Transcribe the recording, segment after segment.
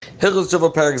Hilchos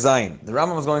Tshuva Perek Zayin. The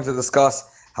Rambam is going to discuss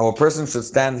how a person should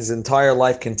stand his entire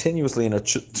life continuously in a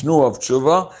tnuah of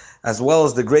tshuva, as well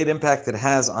as the great impact it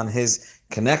has on his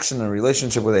connection and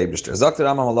relationship with Eibishter. Zakter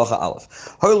Rambam Halacha Aleph.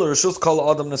 Hoyle Rishus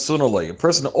Kol Adam Nesunolay. A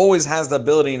person always has the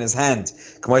ability in his hand,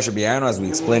 K'moshe B'Yarno, as we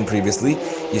explained previously.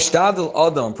 Yishtadil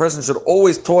Adam. A person should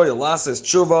always toil, lases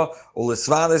tshuva, or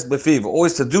lisvades befiv,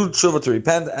 always to do tshuva, to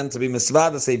repent, and to be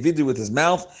misvada, say vidu with his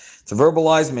mouth, to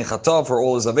verbalize mechatav for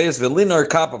all his aveiros, v'linar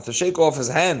kapav, to shake off his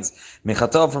hands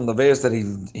mechatav from the aveiros that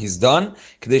he's done.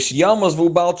 Kadesh yalmos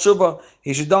v'ubal tshuva,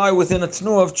 he should die within a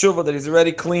tnuah of tshuva that he's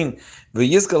already clean.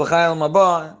 V'yizka l'chayil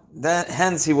mabah,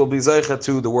 hence he will be zeicha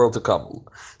to the world to come.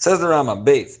 Says the Rama,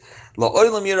 Beis. A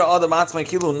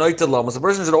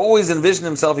person should always envision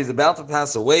himself, he's about to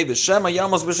pass away, and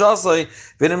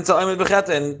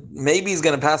maybe he's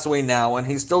going to pass away now, and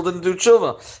he still didn't do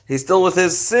tshuva. He's still with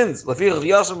his sins. Right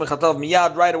away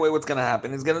what's going to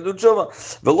happen? He's going to do tshuva.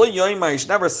 You should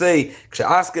never say,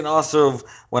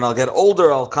 when I'll get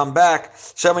older, I'll come back.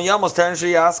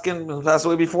 Asking pass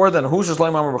away before then.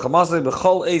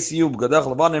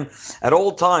 At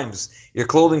all times, your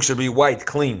clothing should be white,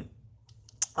 clean.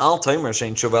 Don't think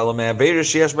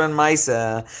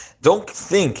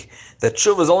that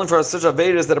tshuva is only for such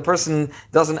aveiros that a person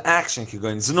does an action. Could go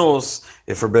in znus,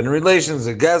 forbidden relations,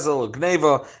 a gezel, a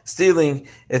gneva, stealing,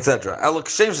 etc.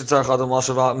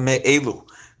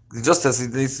 Just as he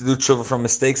needs to do tshuva from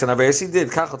mistakes and aveiros, he did.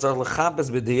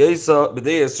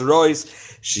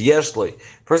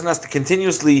 Person has to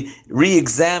continuously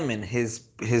re-examine his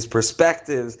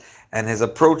perspectives and his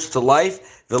approach to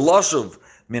life.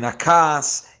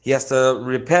 Minakas, he has to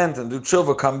repent and do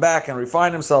tshuva, come back and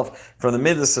refine himself from the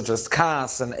midas such as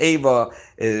kas and ava,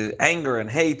 anger and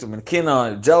hate, and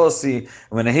kina, jealousy,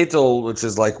 and hitol, which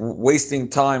is like wasting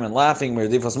time and laughing,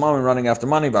 merdifas mami, running after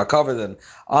money, ba'kavod and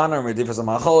honor, merdifas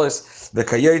amacholis,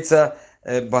 v'kayetza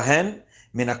bahen.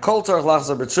 Minakol tarach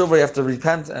lachzor b'tshuva, you have to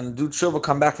repent and do tshuva,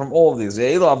 come back from all of these.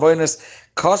 It's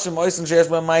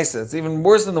even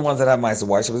worse than the ones that have ma'isa.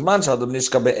 Why?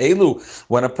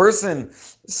 When a person,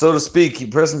 so to speak,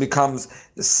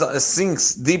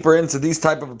 sinks deeper into these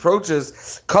type of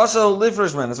approaches,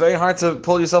 it's very hard to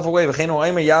pull yourself away. The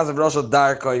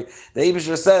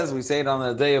Eibishter says, we say it on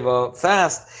the day of a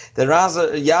fast, that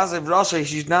Yazev Rasha, he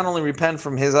should not only repent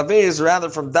from his aveiros, rather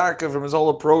from darka, from his whole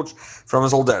approach, from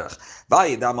his whole derech.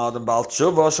 A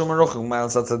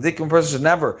person should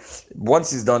never, once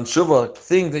he's done tshuva,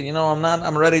 think that,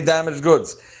 I'm already damaged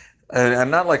goods. I'm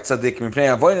not like tzaddik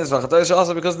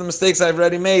also because of the mistakes I've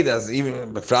already made. As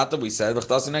even befrata we said, he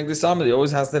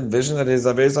always has to envision that his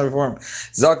aveiros are before him.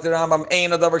 Zok the Rambam, ein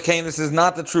adavar kain. This is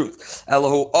not the truth.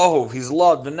 Elahu ohov, he's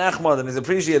loved, v'nechmad, and he's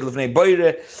appreciated in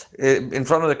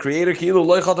front of the Creator. Kilu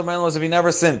loy chatam as if he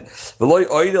never sinned. V'loy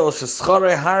oidel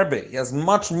sheschare harbe. He has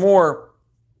much more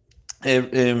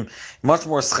schar.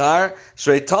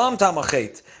 Shrei tam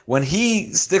tamachet. When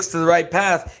he sticks to the right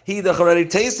path, he already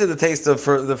tasted the taste of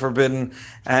the forbidden,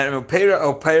 and he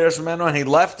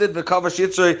left it,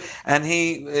 and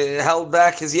he held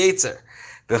back his yetzer.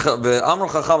 The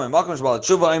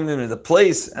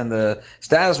place and the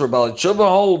status where Baalei Tshuva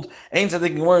hold,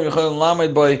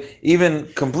 even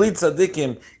complete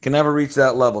tzaddikim can never reach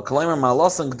that level.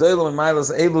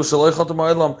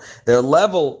 Their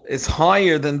level is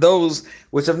higher than those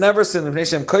which have never sinned,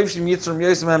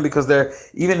 because they're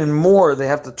even in more, they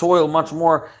have to toil much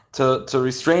more to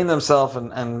restrain themselves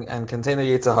and contain the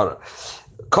Yetzer Hara.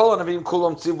 All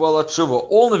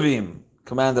Nevi'im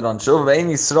commanded on tshuva,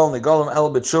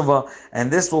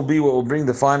 and this will be what will bring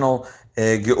the final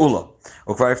geula.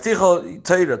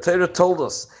 Torah told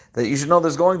us that you should know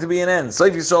there's going to be an end.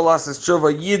 Seif Yisrael lost his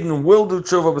tshuva, Yidden will do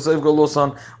tshuva, but Seif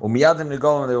Golusan, umiyadim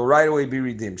negolim, they will right away be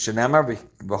redeemed. Shenamar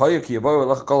v'hoyu ki yavoyu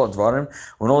elach kol advarim.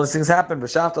 When all these things happen,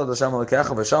 v'shavta Hashem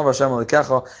alekecha, v'shav Hashem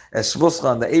alekecha, es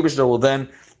shvuscha, and the Eibishter will then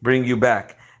bring you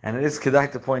back. And it is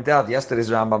kedai to point out, yesterday's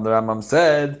Rambam, the Rambam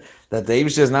said that the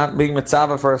Eibishter is not being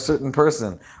mitzvah for a certain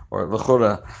person, or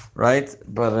l'chura, right?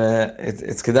 But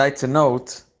it's kedai to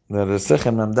note that the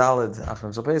Sechem Namdalid,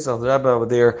 Achim Shal the Rebbe over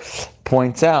there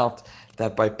points out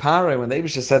that by Parah, when the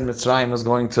Eibishter said Mitzrayim was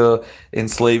going to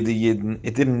enslave the Yidden,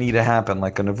 it didn't need to happen.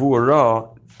 Like a Nevuah Ra,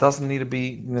 doesn't need to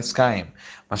be Niskayim.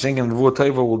 Mashiach and Nevuah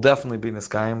Tova will definitely be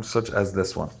Niskayim, such as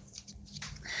this one.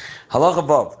 Halach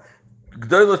above.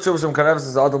 G'dayla tshuva shem kareves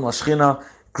is adam lashchina.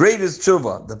 Great is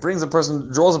tshuva that brings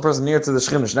draws a person near to the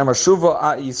shchina. Shnemar shuva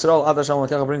Yisrael ad Hashem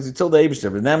l'kecha brings you till the Eibishter.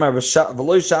 V'nemar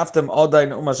v'loy shaftem adai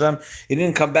ne'um Hashem. He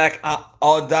didn't come back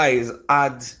adai is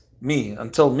ad me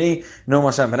until me ne'um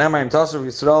Hashem. V'nemar im tasav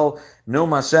Yisrael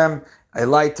ne'um Hashem I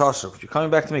lie tashuv. You're coming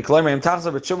back to me.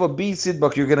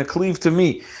 You're going to cleave to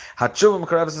me.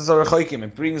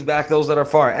 It brings back those that are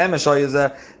far.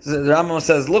 The Rambam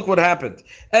says, look what happened.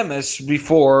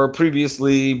 Emesh,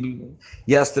 previously,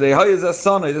 yesterday,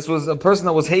 this was a person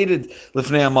that was hated,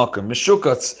 Lifnei HaMakom.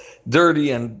 Meshukatz,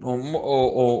 dirty and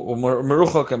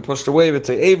meruchak and pushed away with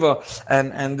Eva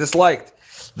and disliked.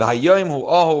 He's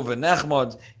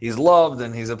loved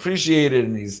and he's appreciated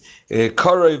and he's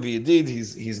karev yedid.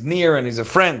 He's near and he's a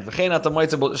friend. With the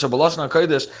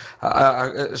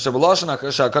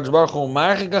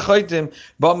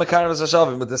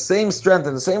same strength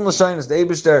and the same lashonos, the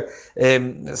Eibishter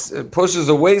pushes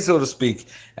away, so to speak,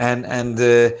 and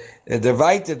the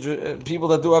Vaited people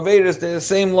that do Averis, they're the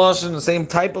same lashon, the same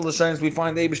type of lashonos. We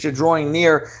find the Eibishter drawing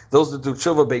near those that do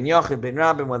tshuva ben yachid, ben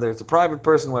rabbin, whether it's a private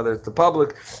person, whether it's the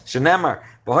public. Shenemar.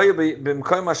 And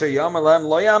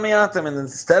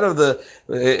instead of the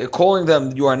calling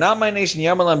them, you are not my nation, you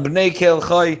are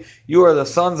the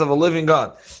sons of a living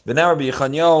God. When I was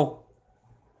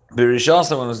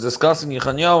discussing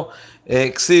Yechanyahu,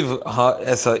 ksiv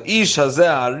es ha'ish hazeh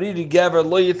hariri gever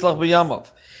lo yitzlach b'yamav.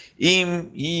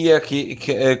 Im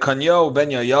yiyeh Kanyahu ben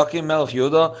Yayakim melech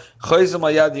Yehuda choizem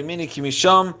ayad yamini ki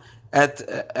misham et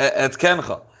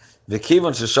kencha.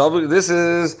 This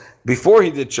is before he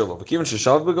did tshuva.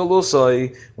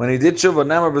 When he did tshuva,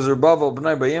 Namar b'Zerubbabel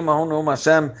b'nai b'yim ahonu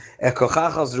Hashem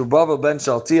ekochachas Zerubbabel ben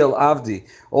Shaltiel avdi.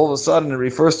 All of a sudden, it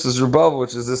refers to Zerubbabel,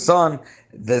 which is the son of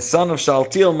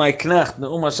Shaltiel, my knecht.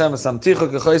 Ne'um Hashem esamticha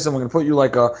kechoisem. I'm going to put you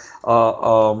like a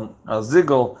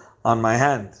zigel on my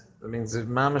hand. That means it's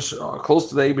mamish close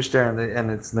to the Eibishter and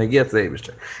it's negiat to the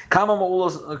Eibishter. Kama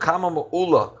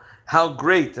ma'ula. How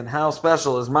great and how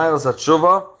special is Milas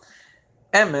HaTshuva.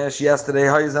 Emesh, yesterday,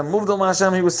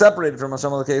 he was separated from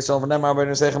Hashem. It's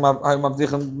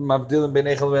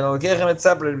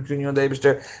separated between you and the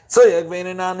Eibishter.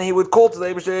 He would call to the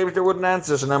Eibishter, the Eibishter wouldn't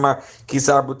answer. The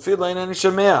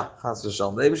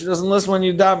Eibishter doesn't listen when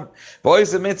you daven.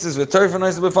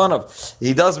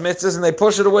 He does mitzvahs and they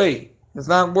push it away. It's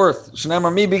not worth.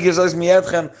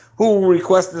 Who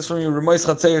requested this from you?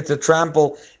 To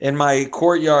trample in my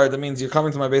courtyard. That means you're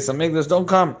coming to my base of Migdash. Don't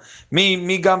come.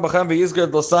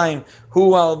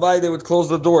 Who they would close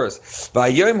the doors.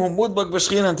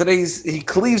 And today he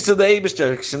cleaves to the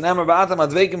Eibishter.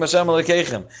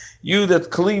 You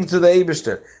that cleave to the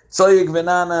Eibishter. Tzoyik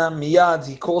v'nana miyad,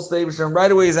 he calls the Eibishter and right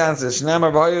away he answers.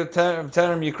 Shnamar v'hayu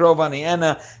terem yikrov ani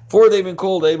ena. Before they even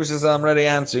called, the Eibishter says, I'm already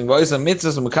answering. V'hoysa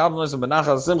mitzvahs and mekavnos and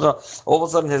benachas simcha. All of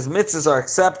a sudden his mitzvahs are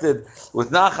accepted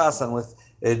with nachas and with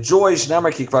joy.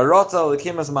 Shnamar ki kvarota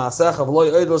l'kimas ma'asecha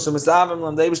v'loy oidol shemisavim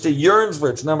lam. The Eibishter yearns for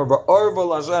it. Shnamar v'orvo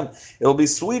l'Hashem. It will be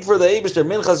sweet for the Eibishter.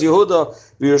 Minchas Yehuda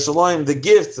v'Yerushalayim, the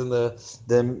gifts and the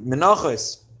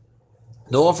menachos.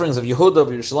 The offerings of Yehuda, of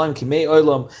Yerushalayim, Kimei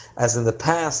Olam, as in the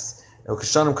past,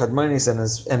 Kashanim Kadmonis,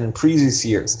 and in previous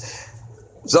years.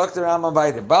 Zakter Rambam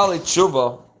Vaiter, Baalei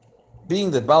Tshuva,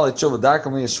 being that Baalei Tshuva,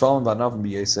 Darkam Yishvalim V'Anavim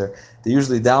B'Yeser, they're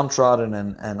usually downtrodden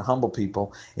and humble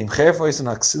people. Im Cherfois and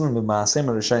Aksilim B'Maasem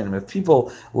Rishayim. If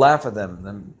people laugh at them,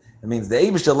 then it means the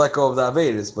Eibishter let go of the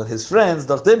Averis, but his friends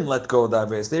didn't let go of the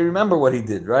Averis. They remember what he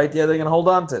did, right? Yeah, they're going to hold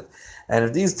on to it. And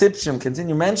if these tipshim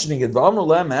continue mentioning it,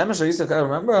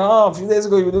 remember, a few days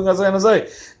ago you were doing Azay and Azay.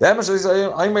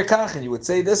 And you would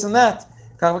say this and that.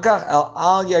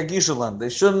 They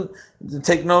shouldn't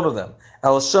take note of them.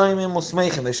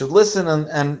 They should listen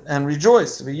and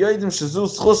rejoice. It's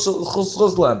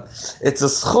a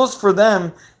schus for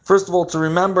them, first of all, to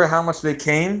remember how much they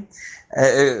came,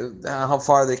 how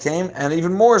far they came, and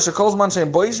even more, as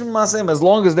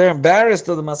long as they're embarrassed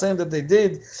of the masayim that they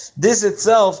did, this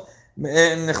itself,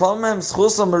 this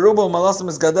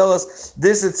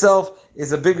itself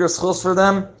is a bigger schus for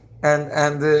them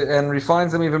and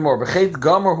refines them even more.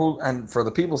 And for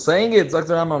the people saying it, it's a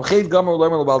chet gomer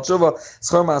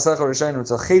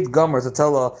to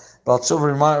tell a Baal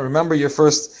Tshuva, remember your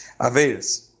first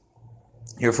averis,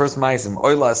 your first ma'asim.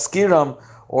 Oila skiram,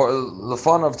 or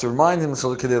lefanov, to remind him,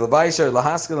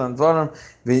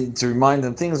 to remind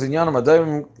them things in yanam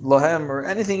adayim lohem, or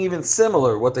anything even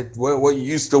similar, what you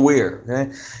used to wear.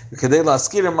 Okay,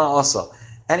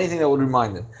 anything that would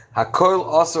remind them. Hakol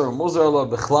asar muzar lo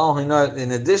b'chlal hinah.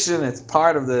 In addition, it's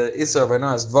part of the isar of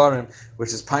Einas Dvarim,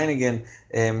 which is painting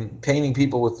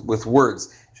people with words.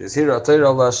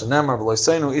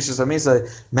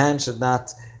 Man should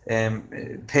not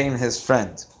pain his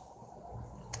friend.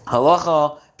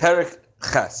 Halacha Perek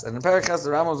Ches, and in Perek Ches,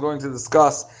 the Rambam is going to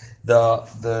discuss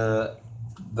the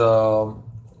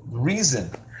reason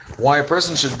why a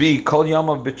person should be Kol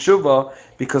Yamav B'Tshuva,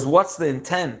 because what's the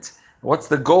intent? What's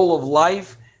the goal of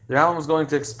life? The Rambam is going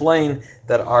to explain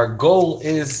that our goal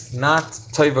is not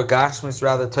Tova Gashmis,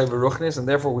 rather Tova Ruchnis, and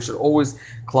therefore we should always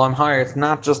climb higher. It's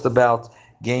not just about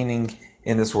gaining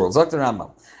in this world. Zok the Rambam.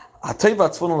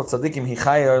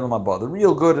 The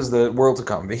real good is the world to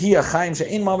come. There's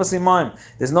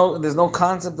no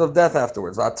concept of death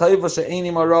afterwards.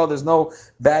 There's no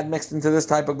bad mixed into this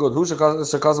type of good. What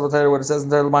it says in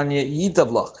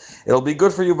Torah, it'll be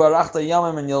good for you,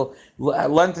 and you'll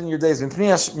lengthen your days. We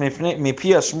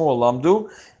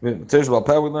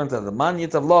learned that the man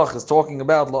yitavlach is talking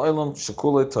about la'olam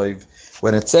shekule toiv.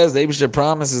 When it says the Eibusher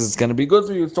promises it's going to be good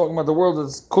for you, it's talking about the world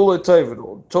that's kule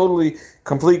toiv, totally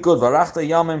complete good. Varachta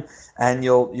yamim, and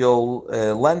you'll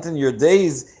lengthen your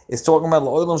days. It's talking about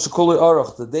la'olam shekule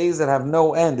arach, the days that have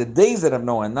no end,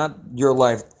 not your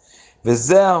life.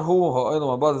 V'zehu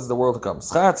ha'olam haba, this is the world to come.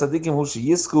 Schar tzadikim hu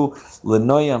sheyisku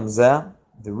lenoyam zeh.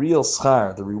 The real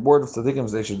schar, the reward of tzadikim,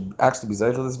 is they should actually be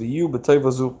zeichel this v'yu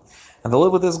b'toivazu, and they'll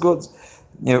live with this goods.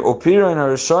 Opira in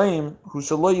Harishayim hu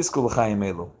shelo yisku l'chayim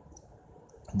elu.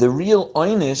 The real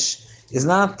einish is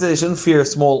not, they shouldn't fear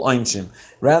small einshim.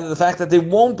 Rather, the fact that they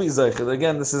won't be zeichel.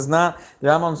 Again, this is not, the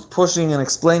Rambam's pushing and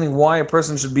explaining why a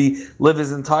person should live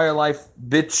his entire life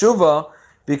bitshuva,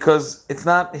 because it's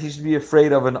not, he should be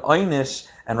afraid of an einish,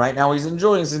 and right now he's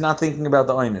enjoying, so he's not thinking about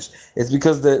the einish. It's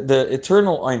because the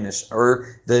eternal einish, or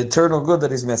the eternal good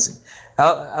that he's missing.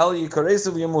 Al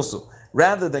yikaresu v'yamusu.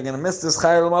 Rather, they're going to miss this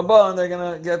chayil mabah, and they're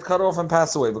going to get cut off and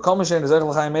pass away. But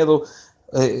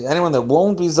anyone that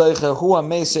won't be zeicha,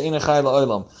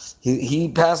 he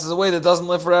passes away, that doesn't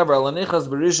live forever.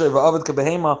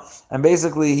 And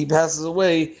basically he passes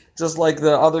away just like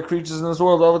the other creatures in this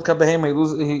world.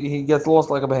 He gets lost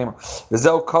like a behemoth. When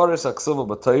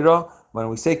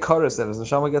we say karis, that his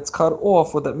neshama gets cut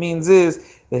off, what that means is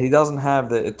that he doesn't have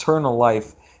the eternal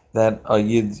life that a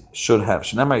yid should have.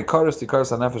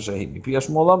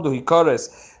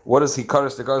 What is he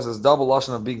kares? The kares is double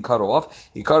lashon of being cut off.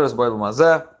 He kares by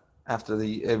mazeh after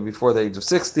before the age of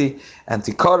 60, and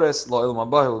tikares la'olam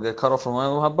haba, he will get cut off from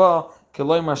la'olam haba.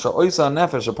 Keloimar sha'oisa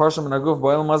nefesh a parsha min haguf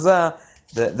ba'olam hazeh,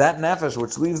 that nefesh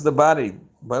which leaves the body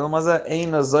ba'olam hazeh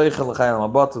eina zeicha l'chayim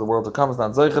haba, to the world to come. It's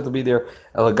not zeicha to be there.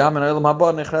 Elagam in olam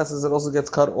haba nechreses, it also gets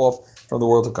cut off from the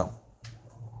world to come.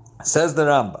 Says the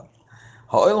Rambam,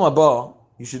 ha'olam haba,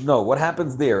 you should know what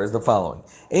happens there is the following: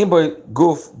 Ein by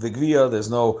guf v'gviya, there's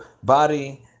no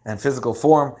body and physical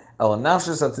form. El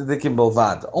nafshus atzidikim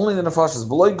belvad. Only the nefesh is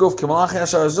below guf k'malachei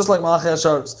hashar, is just like malachei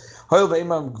hashar. Hoil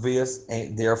ve'imam gviyas.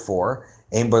 Therefore,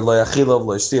 ein by lo yachilov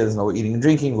lo yishtia, there's no eating and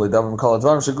drinking. Lo yadavam kol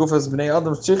advarim shegufas b'nei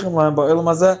adam shchichim lahem ba'olam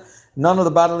hazeh. None of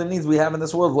the bodily needs we have in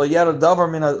this world. Lo yada davar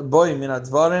min boy min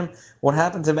advarim. What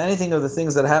happened to anything of the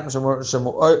things that happen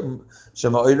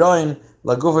shema'oirayin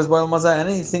lagufas ba'olam hazeh,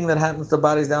 anything that happens to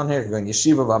bodies down here, going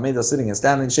yeshiva, v'amida, sitting and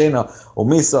standing, shena,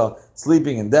 umisa,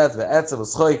 sleeping and death, ve'etzav,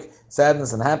 v'schoik,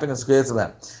 sadness and happiness creates of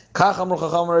that. Kach amru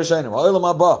chacham rishayim, ha'olam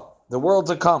haba, the world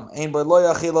to come, ein by lo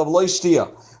yachilav, lo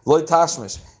yishtia, lo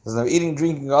tashmish. There's no eating,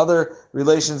 drinking, other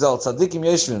relations. Al tzadikim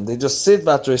yeshvim, they just sit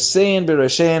v'atresein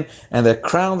b'reshein, and their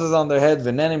crowns is on their head,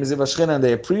 v'nenim ziv hashchina, and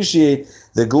they appreciate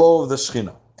the glow of the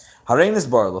shchina. Harenis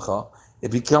bar lecha,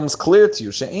 it becomes clear to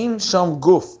you, she'ein sham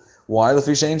guf. Why? If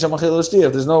there's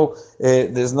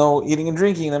no eating and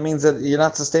drinking, that means that you're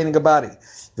not sustaining a body. What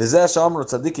does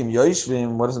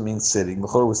it mean sitting?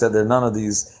 Before we said there are none of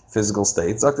these physical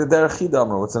states.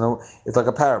 It's like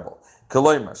a parable. They're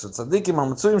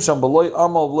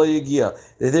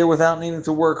there without needing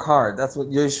to work hard. That's what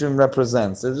Yeshvim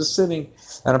represents. They're just sitting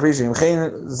and appreciating. They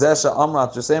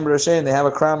have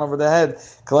a crown over their head.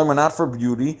 Not for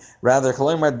beauty, rather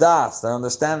das, their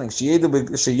understanding. The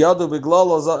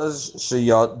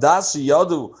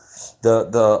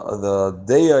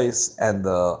dayas and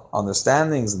the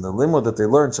understandings and the limud that they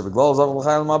learn,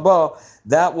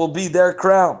 that will be their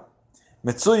crown.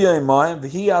 That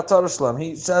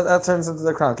turns into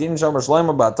the crown.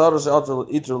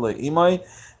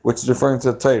 Which is referring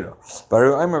to the Torah.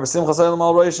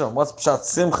 What's pshat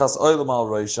simchas oilam al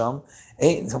roisham?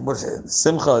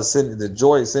 Simcha is sitting, the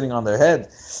joy is sitting on their head.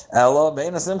 Ella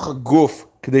be'ena simcha guf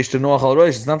kadesh tenoach al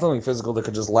roish. It's not something physical that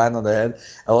could just land on their head.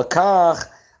 Ella kach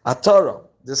atara,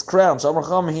 this crown. Shamar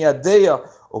cham hi adeya.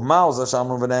 What does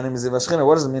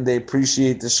it mean they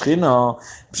appreciate the Shechina?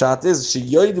 Pshat is they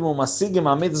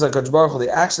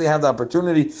actually have the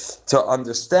opportunity to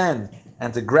understand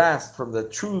and to grasp from the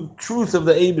truth of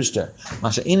the Eibishter.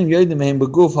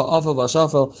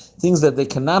 Things that they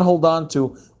cannot hold on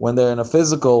to when they're in a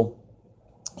physical,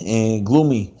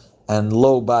 gloomy and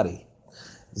low body.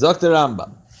 Zok the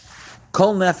Rambam.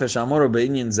 Kol nefesh amora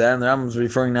beinyan zeh, and the Rambam is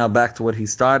referring now back to what he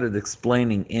started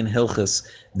explaining in Hilchis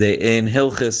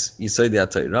Yisod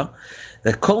HaTorah.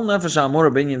 That kol nefesh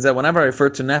amora beinyan zeh. Whenever I refer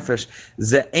to nefesh,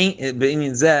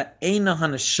 beinyan zeh eina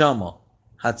haneshama.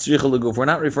 We're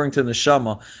not referring to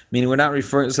neshama, meaning we're not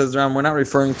referring. Says the Rambam, we're not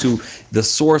referring to the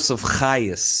source of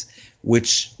chayis,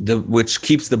 which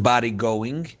keeps the body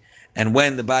going. And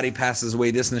when the body passes away,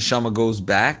 this neshama goes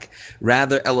back.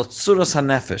 Rather, elotzuras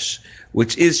hanefesh,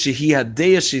 which is shehi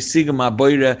hadeya shesiga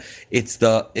ma'boira. It's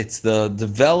the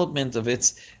development of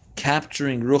its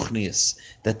capturing ruchnius,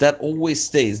 that always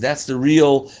stays. That's the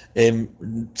real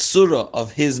surah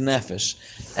of his nefesh,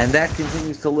 and that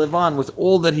continues to live on with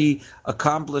all that he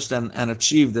accomplished and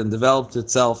achieved and developed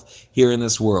itself here in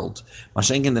this world.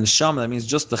 Mashenkin the neshama, that means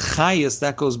just the chayas,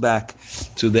 that goes back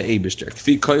to the Eibishter.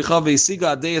 Kfi koicha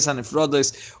veisiga adeyas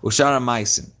hanifrodos ushara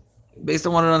maisim. Based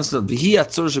on what I understood,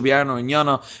 that's what the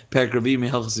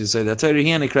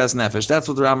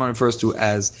Rambam refers to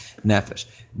as nefesh.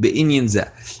 Be'inyan zeh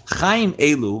chaim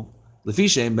elu lefi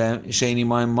sheini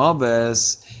ma'im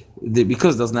mabes,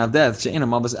 because it doesn't have death. She'ena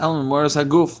mabes elam moras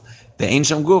haguf. Be'ein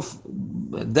sham guf.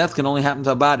 Death can only happen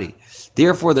to a body.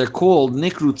 Therefore, they're called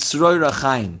nikru tzroira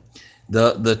chaim,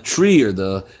 the tree or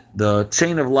the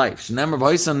chain of life.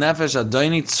 Nefesh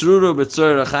adoni tzruru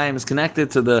b'tzroira chaim is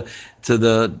connected to the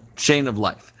chain of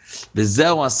life. There's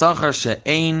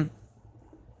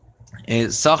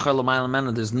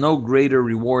no greater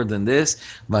reward than this.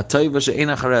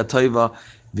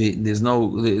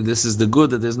 This is the good,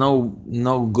 that there's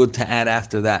no good to add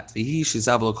after that. This is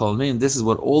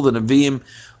what all the Nevi'im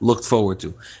looked forward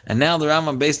to. And now the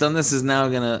Rambam, based on this, is now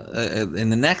going to, in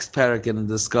the next parak, going to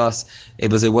discuss,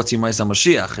 what's Yemaisa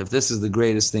Mashiach, if this is the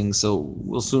greatest thing. So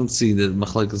we'll soon see the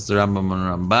Machlekes the Rambam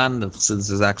and Ramban. The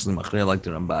Chassidus is actually Machriya like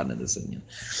the Ramban in this opinion.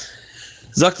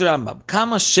 Zok the Rambam,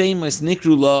 Kama Shemus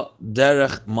Nikru La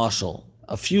Derech Mashal.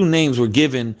 A few names were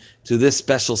given to this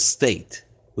special state,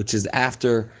 which is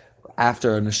after a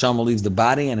neshama leaves the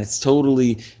body, and it's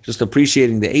totally just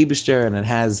appreciating the Eibishter, and it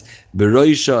has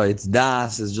beroisha, its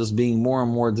das is just being more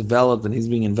and more developed, and he's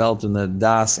being enveloped in the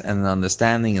das and the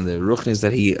understanding and the ruchnis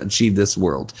that he achieved this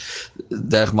world.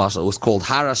 Derech Mashal was called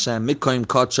Har Hashem, Mikoim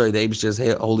Kotchoy, the Eibishter's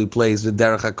holy place, the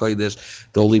Derech HaKodesh,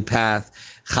 the holy path.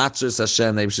 Chatzos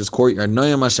Hashem, the Eibishter's courtyard,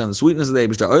 Noyam Hashem, the sweetness of the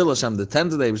Eibishter, Oil Hashem, the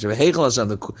tent of the Eibishter, Heichel Hashem,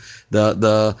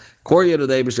 the courtyard of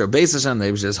the Eibishter, Beis Hashem, the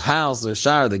Eibishter's house, the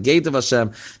Shar, the gate of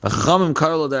Hashem. Chachamim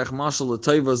Karlo Derech Mashal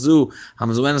l'Toiva Zu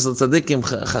Hamzuenes l'Tzadikim.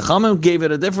 Chachamim gave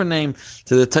it a different name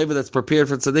to the Toiva that's prepared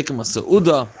for Tzadikim, a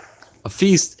Seuda, a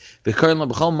feast. V'Karlo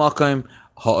B'chol Makom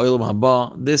Ha'Olam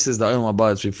Haba. This is the Olam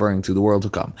Haba it's referring to, the world to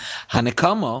come.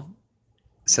 Hanekama,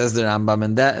 says the Rambam,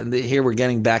 and here we're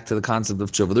getting back to the concept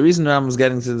of tshuva. The reason the Rambam is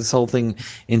getting to this whole thing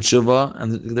in tshuva,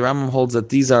 and the Rambam holds that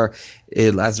these are,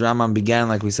 as Rambam began,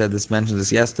 like we said, mentioned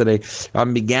this yesterday,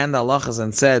 Rambam began the halachas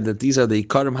and said that these are the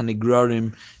ikarim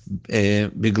hanigrarim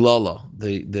biglala,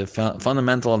 the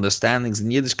fundamental understandings in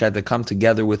Yiddishkeit that come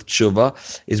together with tshuva,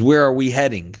 is where are we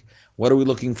heading? What are we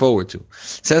looking forward to?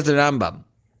 Says the Rambam,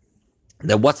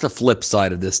 that what's the flip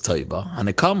side of this taiva?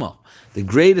 Hanekama, the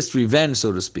greatest revenge,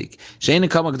 so to speak. Shein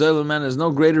nekama g'dolah man, there's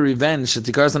no greater revenge.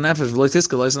 Shetikaras nefesh v'lo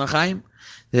tiska lo yisna chaim.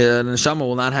 The neshama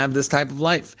will not have this type of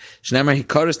life. Shneimar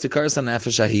hikaras tikaras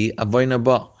nefesh ahi avoyna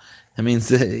ba. That means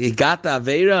he got the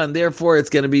aveira, and therefore it's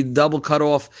going to be double cut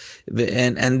off.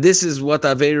 And this is what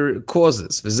the aveira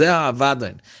causes.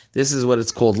 This is what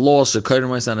it's called law. Shekayim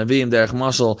Nevi'im derech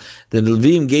mashal. The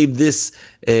Nevi'im gave this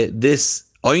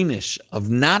oinish of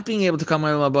not being able to come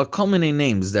out about so many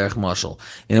names, derech mashal,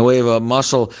 in a way of a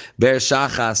mashal, ber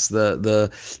shachas, the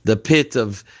pit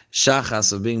of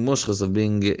shachas, of being mushchas, of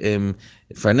being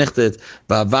vernichtet,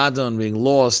 ba'avadon, being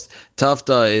lost.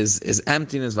 Tafta is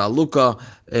emptiness, valuka,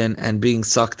 and being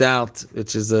sucked out,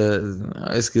 which is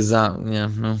piafkes.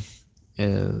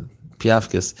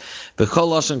 B'chol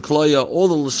lashon kloya, all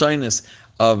the lashonis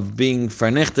of being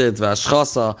vernichtet,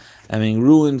 v'ashchasa, and being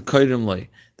ruined, koydemloi.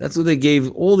 That's what they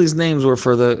gave. All these names were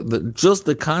for just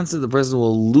the concept the person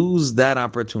will lose that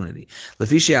opportunity.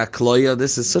 Lefishia kloya,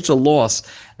 this is such a loss.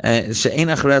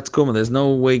 There's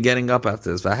no way getting up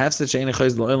after this.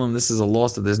 This is a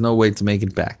loss that there's no way to make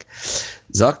it back.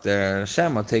 Zakter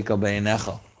Shema take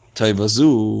beinecha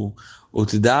toivazu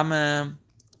utidame.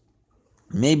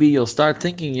 Maybe you'll start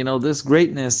thinking, this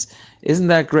greatness Isn't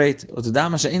that great? It's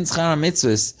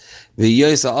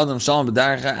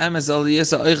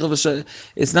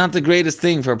not the greatest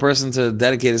thing for a person to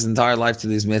dedicate his entire life to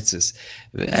these mitzvahs,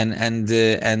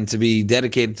 and to be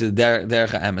dedicated to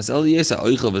derech emes.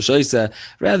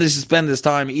 Rather, should spend his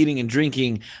time eating and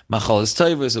drinking machalas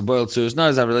tovos or boiled tzuros.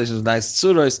 Not have relations with nice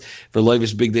tzuros,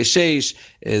 v'loivish big deshesh,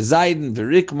 zaydin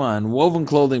v'rikma, and woven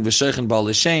clothing v'sheichen bal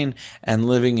l'shein, and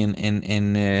living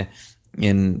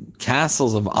in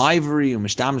castles of ivory,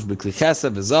 umishtamesh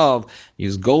b'klichesa v'zav,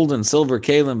 use gold and silver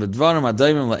kalim v'dvarim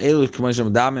adayim la'elu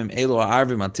k'moshem damim elu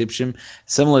ha'arvim atipshim,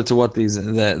 similar to what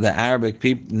the Arabic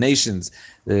nations,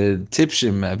 the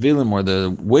tipshim, avilim, or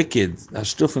the wicked,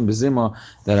 ashtufim bezima,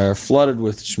 that are flooded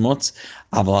with shmutz.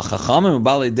 Aval ha'chachamim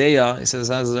u'balei deya, it says,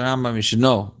 as the Rambam, you should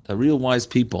know, the real wise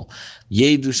people,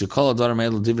 yedu shekol ha'darim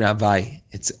elu divrei havai,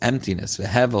 it's emptiness,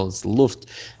 hevel, it's luft,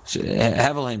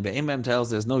 hevelheim, be'im tells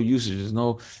there's no usage, there's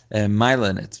no mila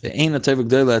in it. The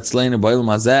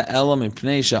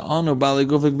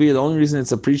only reason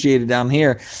it's appreciated down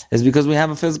here is because we have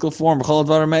a physical form. So it's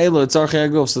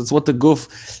what the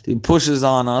guf pushes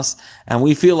on us, and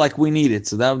we feel like we need it.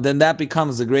 So that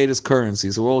becomes the greatest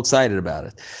currency. So we're all excited about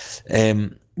it.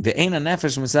 The Ein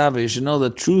Nefesh Misava, you should know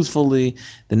that truthfully,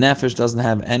 the Nefesh doesn't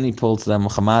have any pull to them,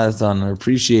 or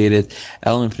appreciate it. The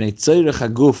only reason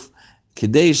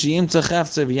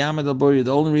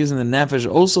the Nefesh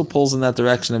also pulls in that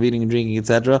direction of eating and drinking,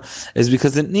 etc., is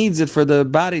because it needs it for the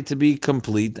body to be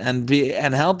complete and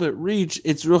help it reach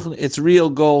its real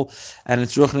goal and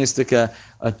its ruchnistic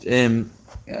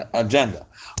agenda.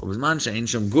 When there's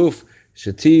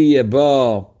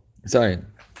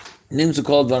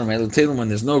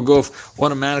no guf,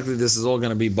 automatically this is all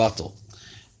going to be batal.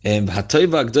 There's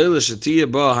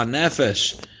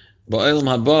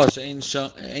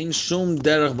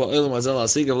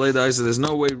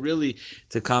no way really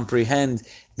to comprehend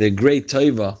the great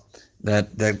taiva that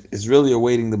is really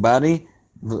awaiting the body,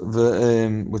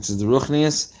 which is the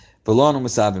ruchnius. We can't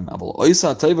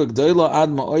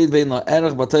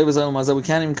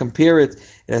even compare it.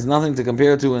 It has nothing to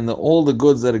compare to in all the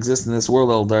goods that exist in this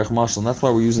world. And that's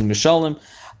why we're using Mishalim.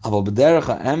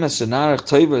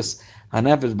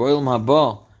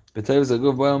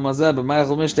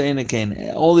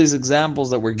 All these examples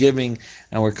that we're giving,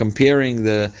 and we're comparing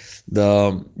the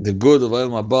good of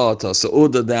Olam Haba to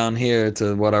Sa'uda down here,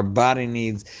 to what our body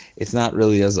needs, it's not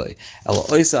really azay.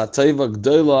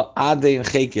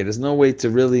 There's no way to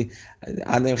really,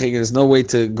 there's no way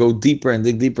to go deeper and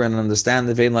dig deeper and understand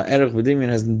the Vein La'erech V'dimyon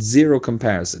has zero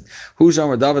comparison.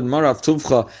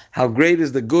 How great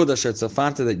is the good Asher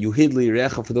Tzafanta that you hid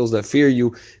li'recha for those that fear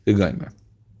you, the Gomer.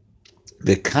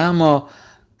 The kama,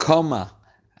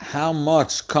 how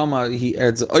much he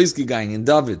adds oisgegangen in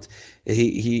David.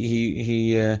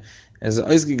 He as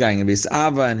oisgegangen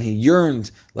Ava, and he yearned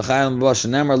l'chayim b'Bash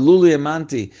Nemar luli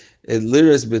emanti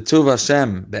liris b'tuv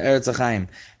Hashem be'eretz hachaim.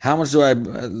 How much do I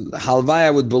halvai?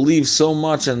 I would believe so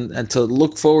much and to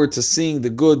look forward to seeing the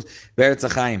good be'eretz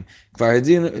hachaim. The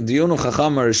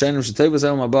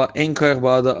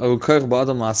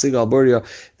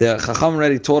Chacham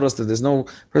already taught us that there's no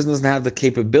person doesn't have the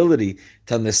capability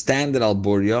to understand it al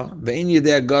Borya.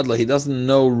 He doesn't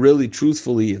know really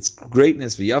truthfully its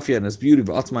greatness, v'yafia, and its beauty,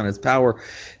 v'atman, and its power.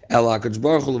 Only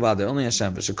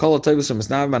Hashem. All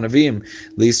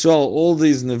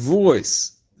these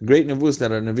nevuos, great nevuos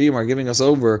that our Nevi'im are giving us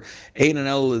over, and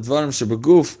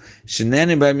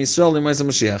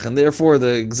therefore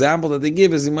the example that they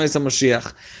give is Imaisa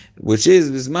Mashiach, which is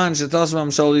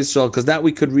because that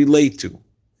we could relate to.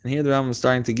 And here the Rambam is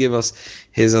starting to give us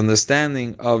his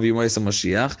understanding of Imaisa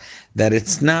Mashiach, that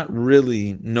it's not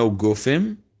really no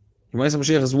gufim. Yemaisa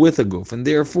Mashiach is with a guf, and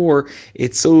therefore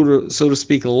it's so to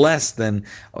speak less than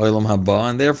Olam Haba,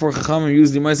 and therefore Chachamim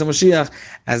used Yemaisa Mashiach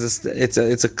as it's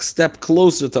a step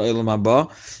closer to Olam Haba.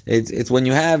 It's when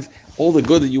you have all the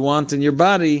good that you want in your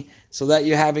body, so that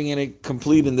you're having it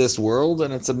complete in this world,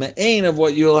 and it's a me'ain of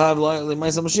what you'll have like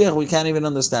Yemaisa Mashiach. We can't even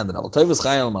understand it. You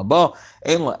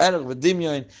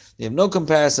have no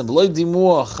comparison. The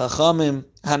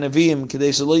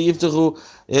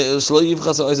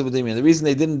reason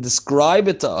they didn't describe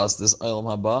it to us, this Olam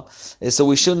Haba, is so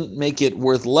we shouldn't make it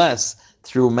worth less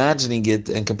through imagining it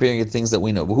and comparing it to things that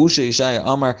we know.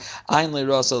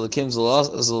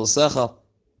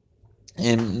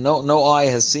 And no eye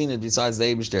has seen it besides the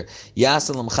Eibishter.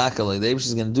 Yasalam Chakale, the Eibishter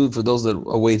is going to do it for those that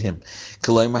await him.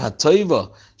 Even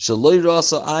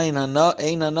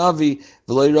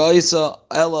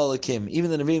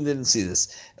the Nevi'im didn't see this.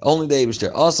 Only the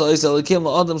Eibishter. Also, the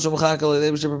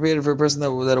Eibishter prepared it for a person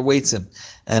that awaits him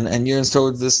and yearns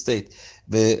towards this state.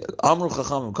 The Amru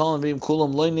Chachamim, Kol Nevi'im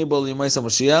Kulam Lo Nibol Yemaisa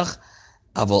Mashiach.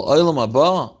 Aval olam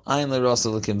haba, ayin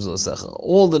le'rasa l'kim z'lesecha.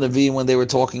 All the Nevi'im, when they were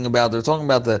talking about, they're talking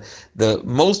about the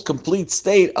most complete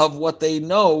state of what they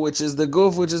know, which is the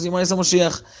guf, which is Yemais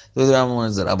HaMashiach. The Rambam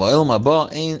learns that Aval olam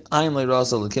haba, ayin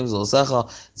le'rasa l'kim z'lesecha.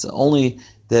 It's only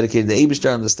dedicated. The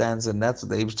Eibishter understands, and that's what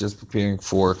the Eibishter is preparing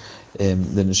for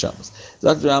the neshamas.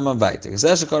 Dr. Rambam Vayter.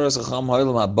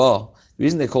 The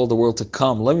reason they call the world to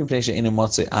come,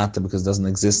 because it doesn't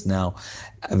exist now.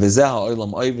 This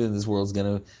world's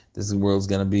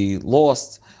gonna be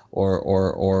lost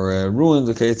or ruined.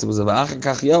 Okay,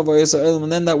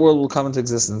 and then that world will come into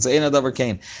existence. It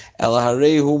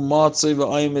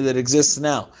exists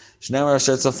now.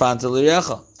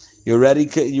 You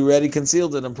already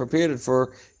concealed it and prepared it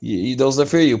for those that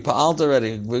fear you. Pa'alt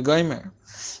already.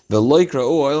 The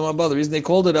reason they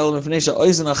called it Elam Ifnesha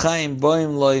Oizen Achaim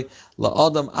Boim Loi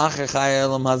LaAdam Acher Chai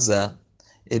Elam Hazeh,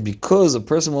 because a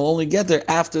person will only get there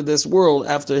after this world,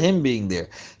 after him being there.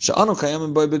 Sha'anu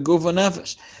Chayim Boi Beguf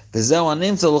Nefesh. V'zeu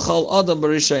Animta L'Chol Adam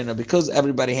Barishayna. Because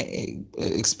everybody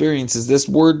experiences this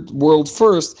world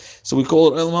first, so we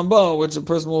call it Elam Haba, which a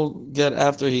person will get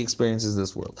after he experiences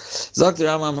this world. Zakter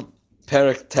Amam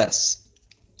Perek Tes.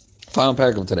 Final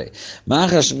paragraph today.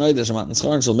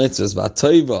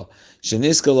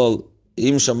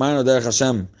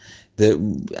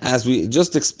 As we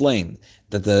just explained,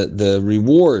 that the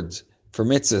reward for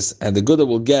mitzvahs and the good that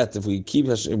we'll get if we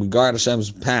guard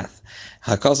Hashem's path,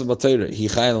 is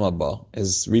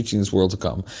reaching this world to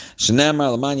come. This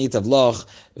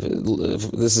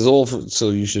is all so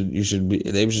you should be,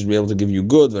 they should be able to give you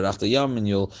good, and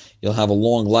you'll have a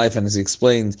long life. And as he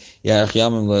explained, which is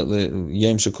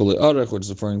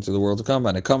referring to the world to come,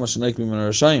 the nekama,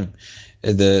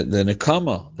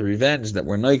 the revenge that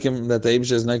we're naikim, that the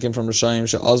Eibush is naikim from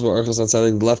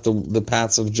Rishayim, left the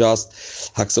paths of just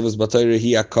Haksavas Batayra,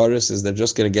 he akaris, is they're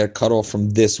just going to get cut off from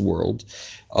this world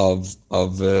of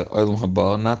Olam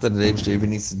Haba. Not that the Eibush even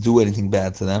needs to do anything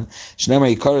bad to them. Shnema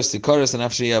ikaris tikaris and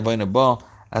after Yabayna Ba,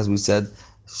 as we said.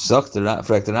 If that's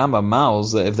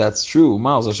true,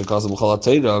 Maus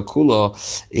Kula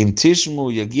Im Tishmu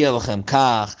Yagia Lachem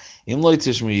Kach, Im Loy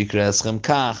Tishmu Yikres Chem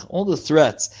Kach, all the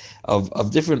threats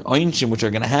of different Einshim which are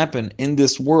going to happen in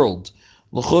this world.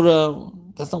 L'chura,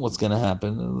 that's not what's going to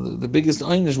happen. The biggest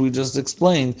Einish we just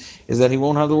explained is that he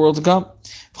won't have the world to come.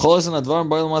 When the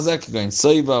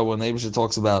Eibush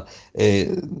talks about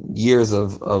years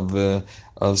of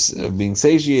being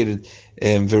satiated,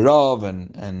 virav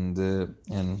and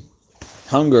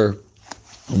hunger,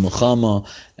 Muhammad,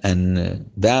 and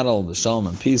battle, the shalom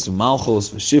and peace,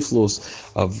 malchus, shiflus,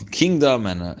 of kingdom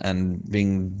and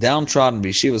being downtrodden,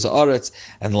 b'shivas haaretz,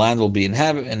 and the land will be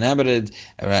inhabited,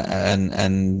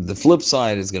 and the flip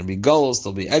side is going to be gullus,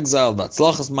 they'll be exiled,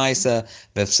 batzlachas maisa,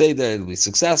 vefseda, it'll be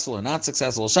successful or not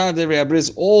successful, shar devri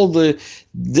abris, all the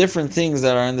different things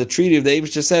that are in the treaty of the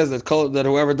Eibush says that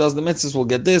whoever does the mitzvahs will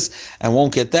get this and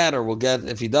won't get that, or will get,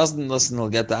 if he doesn't listen, he'll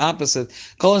get the opposite.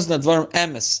 Kolos nadvarim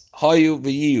emes hayu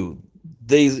v'yiyu.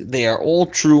 They are all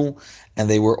true, and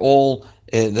they were all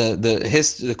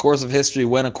the course of history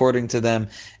went according to them,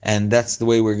 and that's the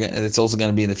way it's also going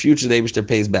to be in the future. The Eibush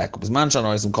pays back. When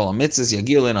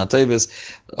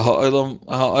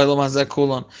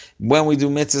we do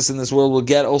mitzvahs in this world, we'll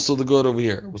get also the good over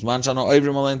here.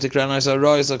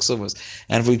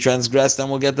 And if we transgress, then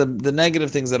we'll get the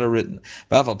negative things that are written.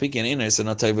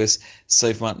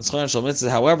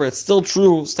 However, it's still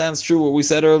true, stands true what we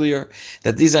said earlier,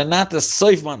 that these are not the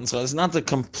Seif Matan. It's not the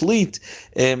complete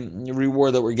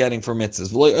reward that we're getting for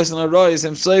mitzvahs.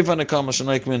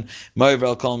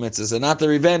 And not the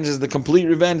revenge, is the complete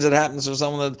revenge that happens for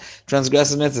someone that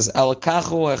transgresses mitzvahs.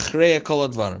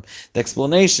 The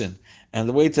explanation and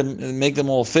the way to make them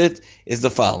all fit is the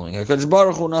following. The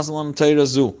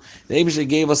Eibush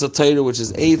gave us a Torah which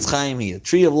is Eitz Chaim, a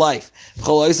tree of life.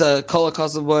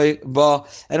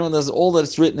 Anyone does all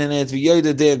that's written in it,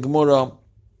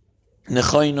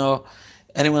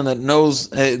 anyone that knows,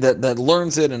 that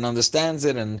learns it and understands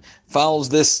it and follows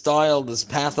this style, this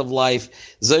path of life,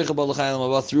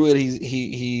 through it,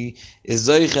 he is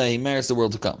Zeicha, he merits the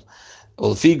world to come.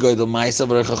 And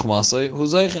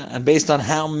based on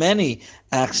how many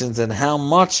actions and how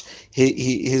much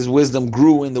his wisdom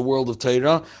grew in the world of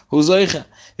Torah,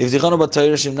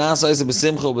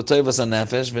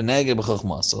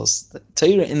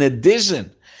 Torah in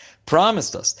addition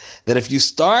promised us that if you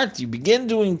begin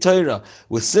doing Torah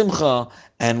with simcha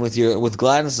and with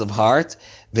gladness of heart,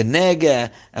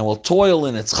 v'negeh, and will toil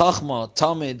in its chachma,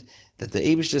 tamid, that the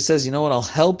Eibush says, you know what, I'll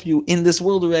help you in this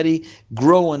world already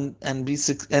grow and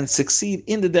succeed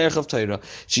in the derech of Torah.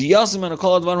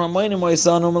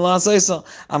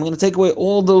 I'm going to take away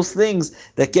all those things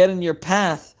that get in your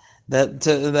path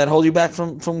that hold you back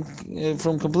from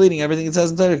completing everything it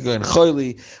says in Torah.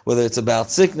 Whether it's about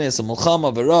sickness, a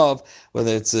mulchama, v'rav,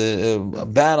 whether it's a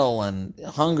battle and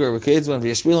hunger, I'm going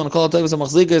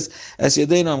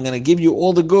to give you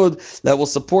all the good that will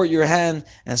support your hand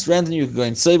and strengthen you.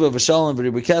 Going seiva v'shalom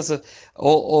v'ribukesa,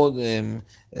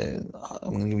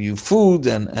 I'm going to give you food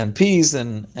and peace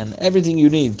and everything you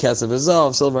need. Kesef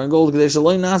v'zav, silver and gold.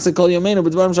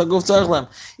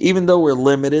 Even though we're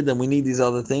limited and we need these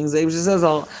other things, Abraham says,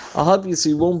 I'll help you so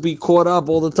you won't be caught up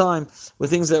all the time with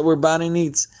things that our body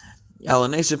needs. Will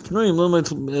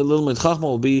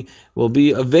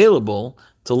be available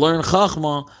to learn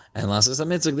Chachma and Lasas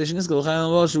HaMitzvah.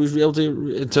 We should be able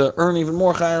to earn even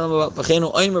more. After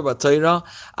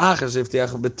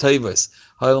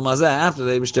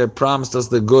the Eibishter promised us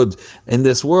the good in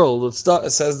this world, it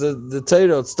says the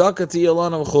Torah,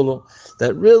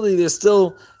 that really there's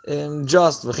still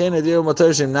just. Says the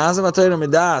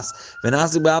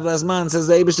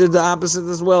Eibishter the opposite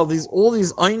as well. All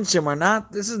these Einshim are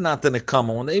not, this is not the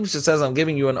Nekama. When the Eibishter says, I'm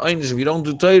giving you an Einish if you don't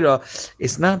do Torah,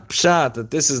 it's not Pshat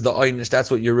that this is the Einish, that's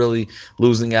what you're really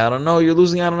losing out on. No, you're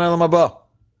losing out on Elam Haba.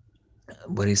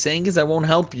 What he's saying is, I won't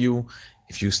help you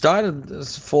if you started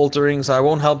faltering, so I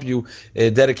won't help you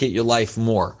dedicate your life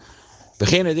more.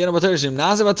 From our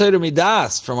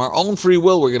own free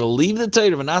will, we're going to leave the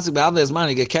Torah and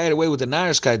get carried away with the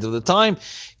narishkeit of the time.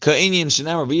 The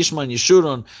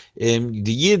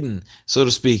Yidden, so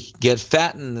to speak, get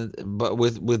fattened but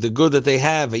with the good that they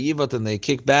have, and they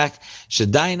kick back. The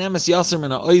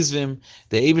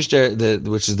Eibishter,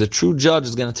 which is the true judge,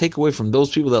 is going to take away from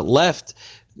those people that left.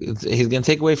 He's going to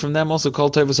take away from them also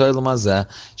called Tovus Ha'olam Hazeh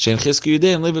Shein Chizku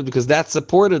Yudei live it, because that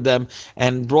supported them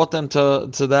and brought them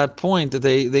to that point that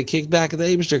they kicked back at the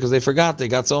Eibishter because they forgot, they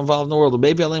got so involved in the world. And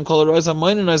then the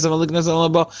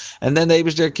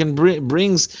Eibishter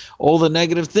brings all the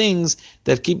negative things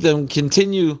that keep them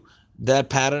continue that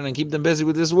pattern and keep them busy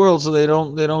with this world, so they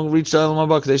don't reach the Olam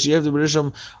Haba. They should have the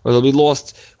Berishim, or they'll be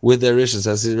lost with their Rishis,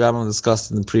 as the Rambam discussed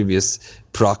in the previous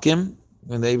Prakim.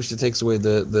 When the Eibishter takes away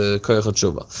the Koyach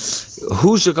HaTshuva.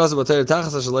 Who should cause about Torah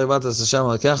Tachas Shalei Vatas Hashem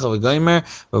Alekecha V'Goymer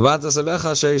V'Vatas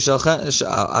Avecha Asher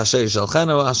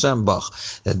Yishalchenu Hashem Bach.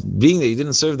 That being that you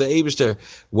didn't serve the Eibishter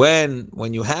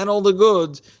when you had all the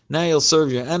good, now you'll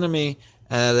serve your enemy.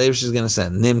 The Eibishter is going to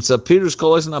send Nimtza Pirush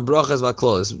Klolis and Brachas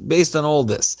V'Klolis. Based on all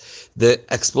this, the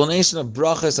explanation of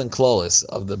Brachas and Klolis,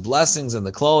 of the blessings and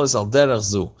the Klolis al Derech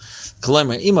Zu. If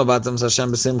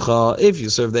you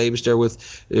serve the Eibishter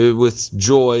with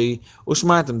joy,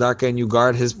 Ushmartim Darka, and you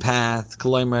guard his path,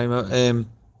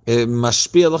 he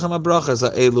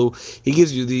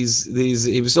gives you these,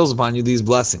 he bestows upon you these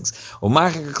blessings.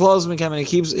 And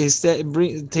he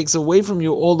takes away from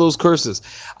you all those curses.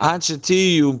 You should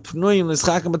be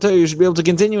able to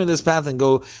continue in this path and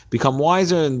go become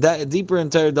wiser and deeper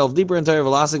in Torah, delve deeper in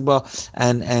Torah,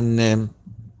 and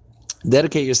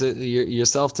dedicate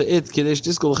yourself to it. You should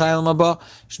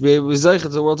be able to to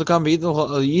the world to come, and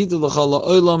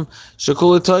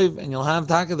you'll have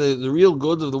the real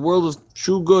good of the world of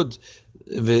true good.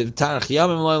 You'll reach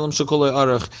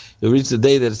the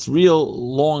day that it's real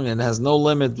long and has no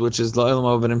limit, which is la'olam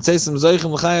haba.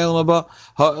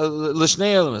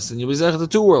 And you'll be zeichet to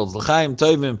two worlds, l'chaim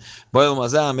tovim ba'olam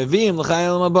hazeh mevim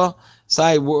l'chaim haba.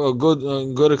 Side a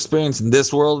good experience in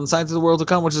this world and side to the world to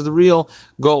come, which is the real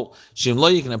goal. If he doesn't do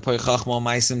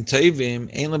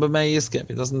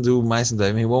ma'asim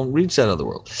tovim, he won't reach that other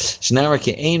world.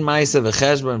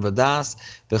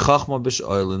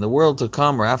 In the world to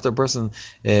come, or after a person,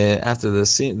 after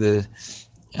the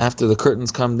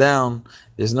curtains come down,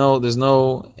 there's no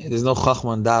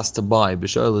chachma and das to buy.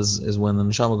 B'shoel is when the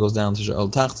neshama goes down to Sheol.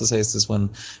 Tachtas is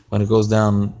when it goes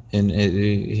down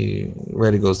he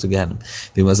ready goes to get him.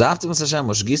 If you leave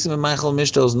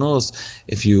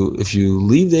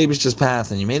the Eibishter's path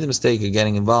and you made the mistake of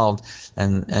getting involved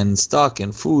and stuck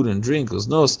in food and drink, and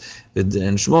shmotz,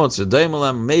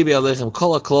 maybe alechem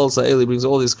kol haklol sa'eli brings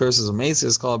all these curses of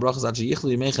mesis kol brachas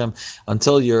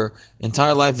until your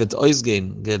entire life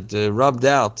get rubbed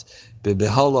out.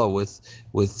 Behola with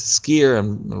skier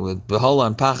and with behola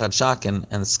and pachad shak and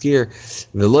skier,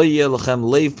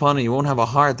 you won't have a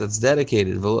heart that's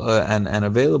dedicated and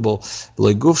available.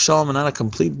 Guf shalom, and not a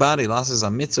complete body. Lasses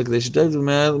a mitzvah.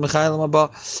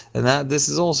 And that this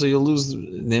is also, you'll lose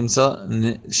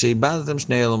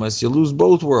you lose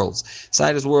both worlds.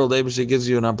 Sidus world, Eibishter gives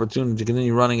you an opportunity to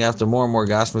continue running after more and more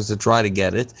gashmas to try to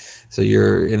get it. So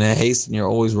you're in a haste and you're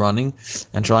always running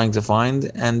and trying to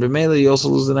find. And b'meila, you also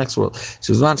lose the next world.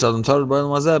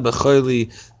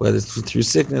 Whether it's through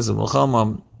sickness, or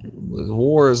milchama, with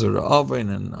wars or oven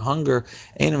and hunger,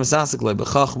 then he's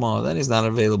not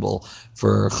available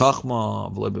for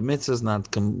chachma, mitzvahs, not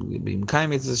being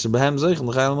kind mitzvahs,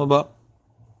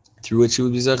 through which he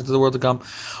would be zeichet to the world to come.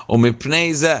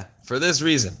 For this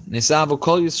reason, Nisav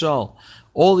Kol Yisrael,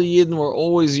 all the Yidden were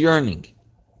always yearning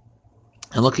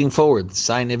and looking forward.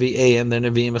 Sai Nevi'im, their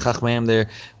Nevi'im, Chachmeim, their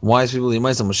wise people,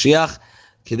 Yemaisa Mashiach,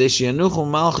 Kadesh Yanuchu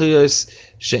Malchiyos,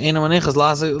 She'ena Manichas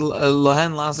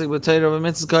Lahen Lasik B'Teira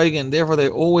B'Mitzvah Kaigen. Therefore, they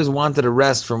always wanted a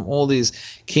rest from all these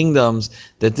kingdoms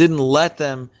that didn't let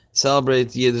them celebrate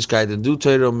Yiddishkeit and do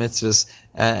Torah mitzvahs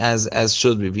as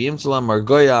should be. V'yimtzulam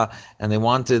Margoya, and they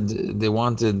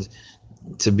wanted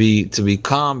to be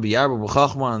calm, be yarba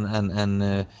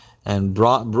b'chachma, and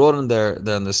broaden their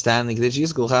understanding.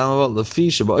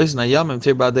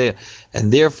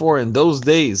 And therefore, in those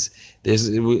days, there's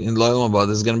going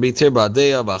to be tir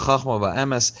ba'adeya, ba'chachma,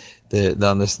 ba'emes,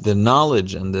 the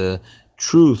knowledge and the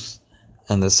truth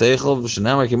and the seichel.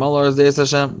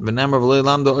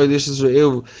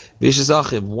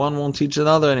 One won't teach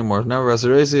another anymore.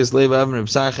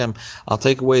 I'll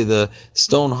take away the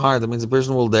stone heart. That means the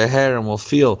person will their hair and will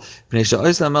feel. And therefore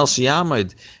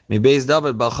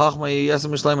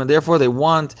they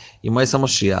want Yemaisa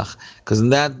Mashiach, because in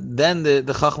that then the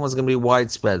chachma is going to be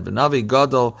widespread. V'navi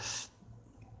gadol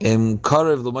in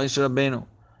karev l'Moshe Rabbeinu.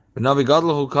 Navi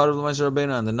Gadol who Karev l'Moshe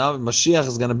Rabbeinu, and the Navi Mashiach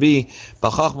is going to be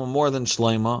B'chachma more than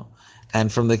Shlomo,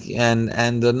 and from the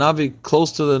Navi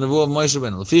close to the Nevuah of Moshe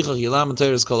Rabbeinu. Lefichach Yilam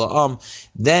Teres Kol Ha'am.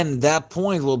 Then that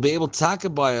point will be able to talk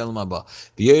about Elam Haba.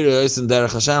 V'Yoyre Yosem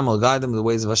Derech Hashem will guide them to the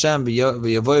ways of Hashem.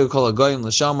 V'Yavoyu Kol Hagoyim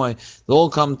L'Shamai. They'll all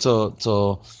come to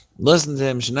listen to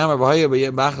him. Shenamar B'Haya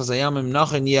B'Yachas Hayamim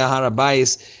Nachon Yeh Har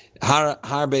Bayis. Har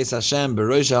Beis Hashem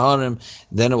B'Rosh Harim.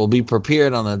 Then it will be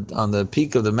prepared on the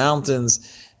peak of the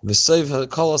mountains. The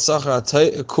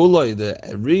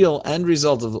real end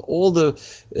result of all the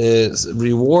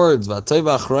rewards is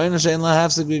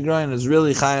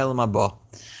really Chayil Mabah.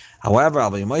 However,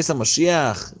 Yemaisa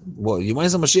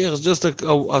Mashiach is just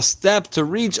a step to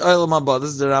reach Olam Haba.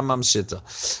 This is the Rambam Shita.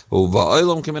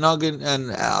 And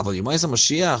Yemaisa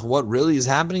Mashiach, what really is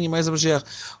happening? Yemaisa Mashiach,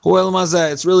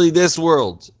 it's really this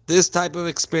world, this type of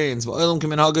experience.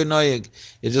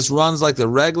 It just runs like the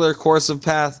regular course of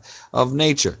path of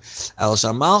nature. They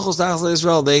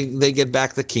get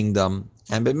back the kingdom,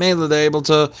 and B'Meila they're able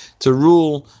to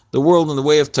rule the world in the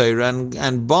way of Torah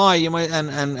and buy and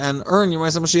earn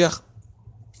Yemaisa Mashiach.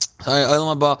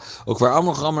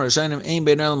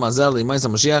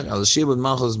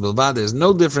 There's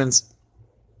no difference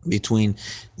between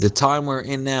the time we're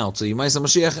in now to Yemaisa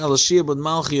Mashiach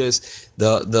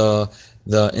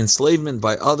the enslavement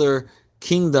by other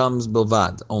kingdoms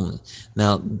bilvad only.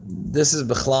 Now this is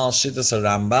Bechlal Shittas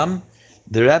Rambam.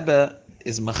 The Rebbe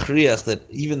is machriach that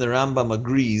even the Rambam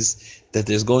agrees that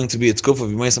there's going to be a tkuf of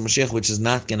Yemaisa Mashiach which is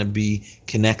not going to be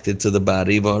connected to the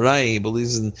body. But he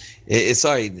believes in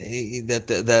that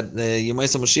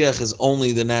Yemaisa Mashiach is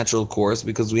only the natural course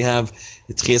because we have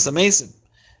Tchias HaMesim.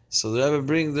 So the Rebbe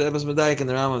brings the Rebbe's Medayik and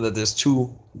the Rambam that there's two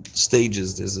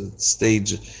stages. There's a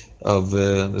stage of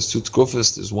there's two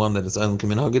tkufas. There's one that is Eilam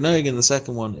Kamin Haganayig, and the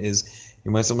second one is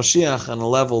Yemaisa Mashiach on a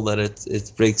level that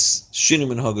it breaks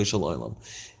Shinum and Hagashal Olam.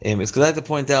 It's because I have to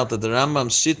point out that the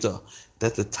Rambam's Shita,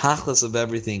 that the tachlis of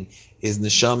everything is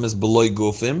neshamas beloy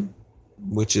gufim,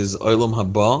 which is Olam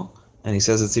Haba, and he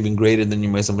says it's even greater than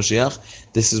Yemaisa Mashiach.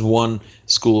 This is one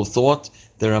school of thought.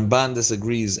 The Ramban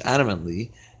disagrees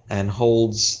adamantly and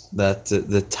holds that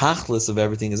the tachlis of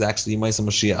everything is actually Yemaisa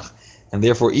Mashiach, and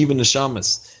therefore even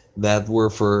neshamas that were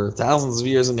for thousands of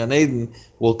years in Gan Eden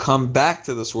will come back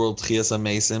to this world Tchias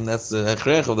HaMesim. That's the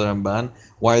Echrech of the Ramban.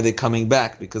 Why are they coming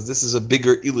back? Because this is a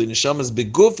bigger Ilui. Neshamas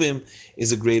Begufim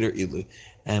is a greater Ilui.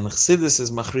 And Chassidus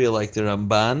is Machriya like the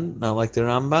Ramban, not like the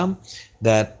Rambam,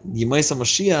 that Yemaisa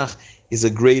Mashiach is a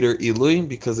greater Ilui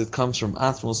because it comes from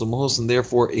Atmos and Mahus, and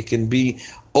therefore it can be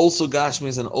also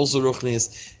Gashmis and also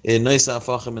Ruchnis in Noisa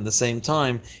Afachim in the same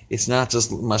time. It's not just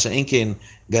Masha'inkin.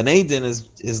 Gan Eden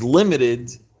is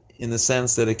limited in the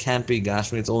sense that it can't be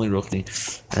Gashmi, it's only Ruchni.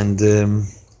 And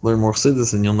learn more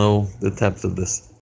Chassidus and you'll know the depth of this.